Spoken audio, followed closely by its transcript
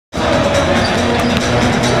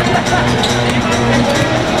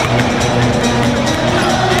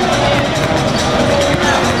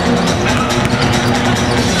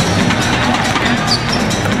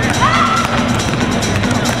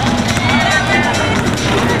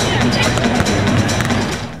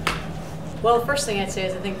Well, the first thing I'd say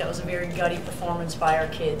is I think that was a very gutty performance by our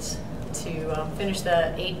kids to finish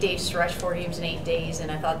the 8-day stretch, 4 games in 8 days,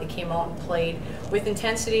 and I thought they came out and played with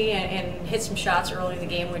intensity and hit some shots early in the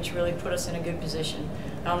game, which really put us in a good position.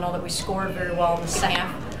 I don't know that we scored very well in the second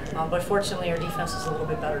half, but fortunately our defense is a little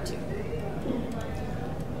bit better too.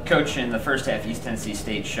 Coach, in the first half, East Tennessee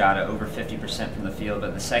State shot over 50% from the field, but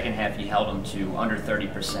in the second half you held them to under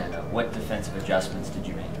 30%. What defensive adjustments did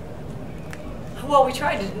you make? Well, we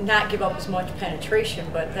tried to not give up as much penetration,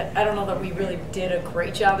 but I don't know that we really did a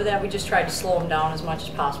great job of that. We just tried to slow them down as much as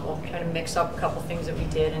possible, try to mix up a couple things that we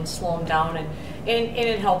did and slow them down, and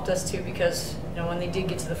it helped us too because when they did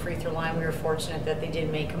get to the free throw line, we were fortunate that they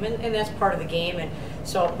did make them, and that's part of the game, and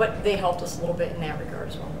so but they helped us a little bit in that regard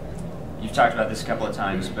as well. You've talked about this a couple of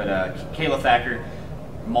times, but Kayla Thacker,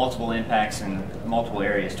 multiple impacts in multiple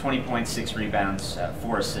areas, 20 points, 6 rebounds,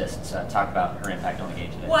 4 assists. Talk about her impact on the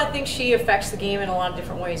game today. Well, I think she affects the game in a lot of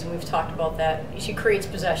different ways, and we've talked about that. She creates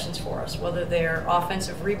possessions for us, whether they're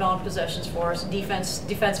offensive rebound possessions for us,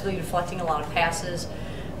 defensively deflecting a lot of passes.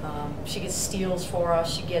 She gets steals for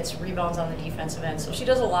us. She gets rebounds on the defensive end. So she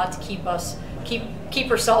does a lot to keep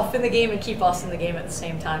herself in the game and keep us in the game at the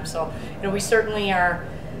same time. So we certainly are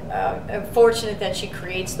fortunate that she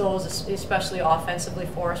creates those, especially offensively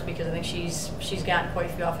for us, because I think she's gotten quite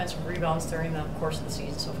a few offensive rebounds during the course of the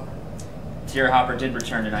season so far. Tierra Hopper did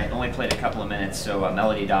return tonight, only played a couple of minutes, so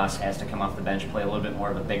Melody Doss has to come off the bench, play a little bit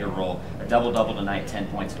more of a bigger role. A double-double tonight, 10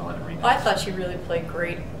 points and 11 rebounds. I thought she really played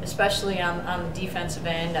great, especially on the defensive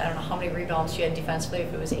end. I don't know how many rebounds she had defensively,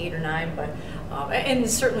 if it was 8 or 9, but and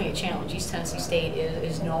it's certainly a challenge. East Tennessee State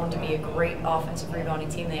is known to be a great offensive rebounding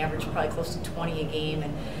team. They average probably close to 20 a game,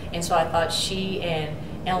 and so I thought she and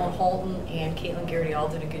Ellen Holton and Caitlin Garrity all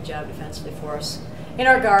did a good job defensively for us. In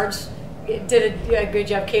our guards, did a good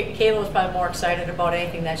job. Kayla was probably more excited about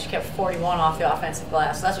anything that she kept 41 off the offensive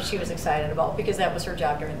glass. So that's what she was excited about because that was her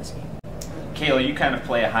job during this game. Kayla, you kind of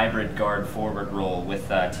play a hybrid guard-forward role with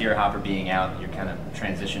Tierra Hopper being out. You're kind of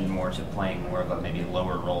transitioned more to playing more of a maybe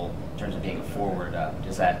lower role in terms of being a forward.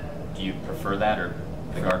 Do you prefer that or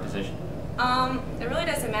the guard position? It really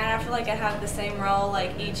doesn't matter. I feel like I have the same role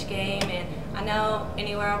like each game, and I know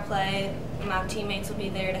anywhere I'll play, my teammates will be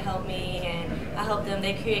there to help me, and I help them.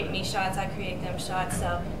 They create me shots, I create them shots.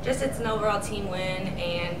 So just it's an overall team win,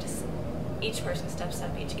 and just each person steps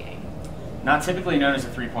up each game. Not typically known as a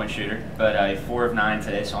three-point shooter, but 4 of 9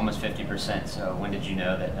 today, so almost 50%. So when did you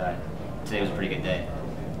know that today was a pretty good day?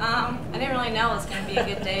 I didn't really know it was going to be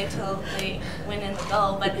a good day until they went in the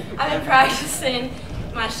goal, but I've been practicing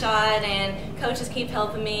my shot, and coaches keep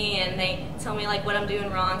helping me, and they tell me like what I'm doing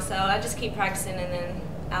wrong, so I just keep practicing, and then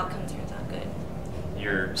outcome turns out good.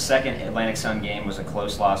 Your second Atlantic Sun game was a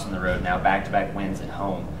close loss on the road. Now back-to-back wins at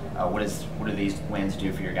home. What do these wins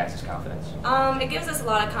do for your guys' confidence? It gives us a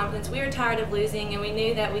lot of confidence. We were tired of losing, and we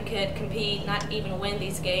knew that we could compete, not even win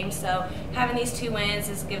these games. So having these 2 wins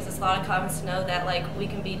gives us a lot of confidence to know that like we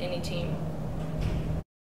can beat any team.